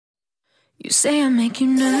You say I make you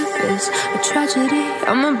nervous, a tragedy,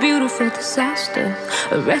 I'm a beautiful disaster,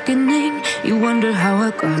 a reckoning. You wonder how I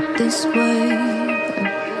got this way.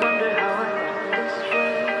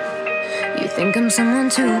 You think I'm someone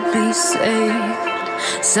to be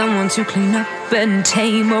saved, someone to clean up and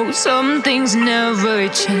tame. Oh, some things never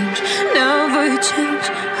change, never change.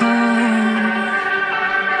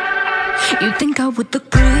 You think I would look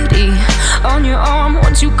pretty on your arm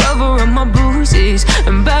once you cover up my bruises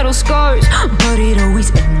and battle scars, but it always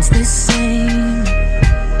ends the same.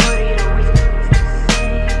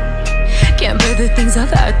 Can't bear the things I've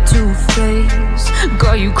had to face,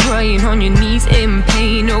 got you crying on your knees in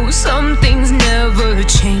pain. Oh, some things never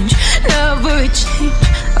change, never change.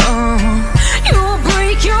 Oh, you'll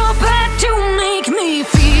break your back to make me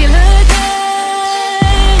feel again.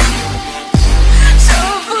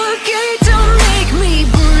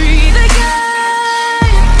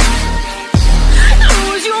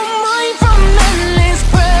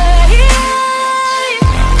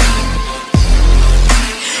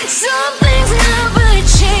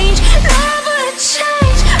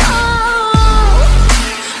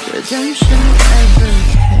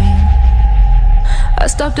 I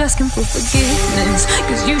stopped asking for forgiveness,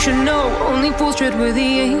 cause you should know only fools tread where the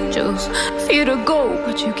angels fear to go,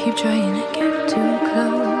 but you keep trying to get too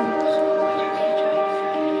close.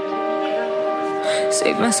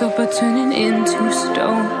 Save myself by turning into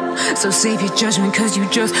stone, so save your judgment cause you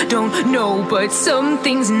just don't know. But some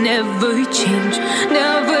things never change,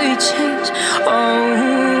 never change. Oh,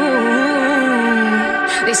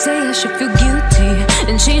 they say I should feel guilty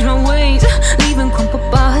and change my ways, leaving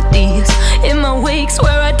crumpled bodies in my wake.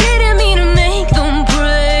 Swear I didn't mean to make them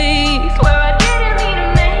break, swear I didn't mean to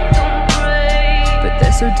make them break. But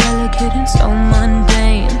they're so delicate and so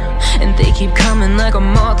mundane, and they keep coming like a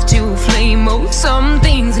moth to a flame. Oh, some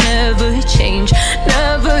things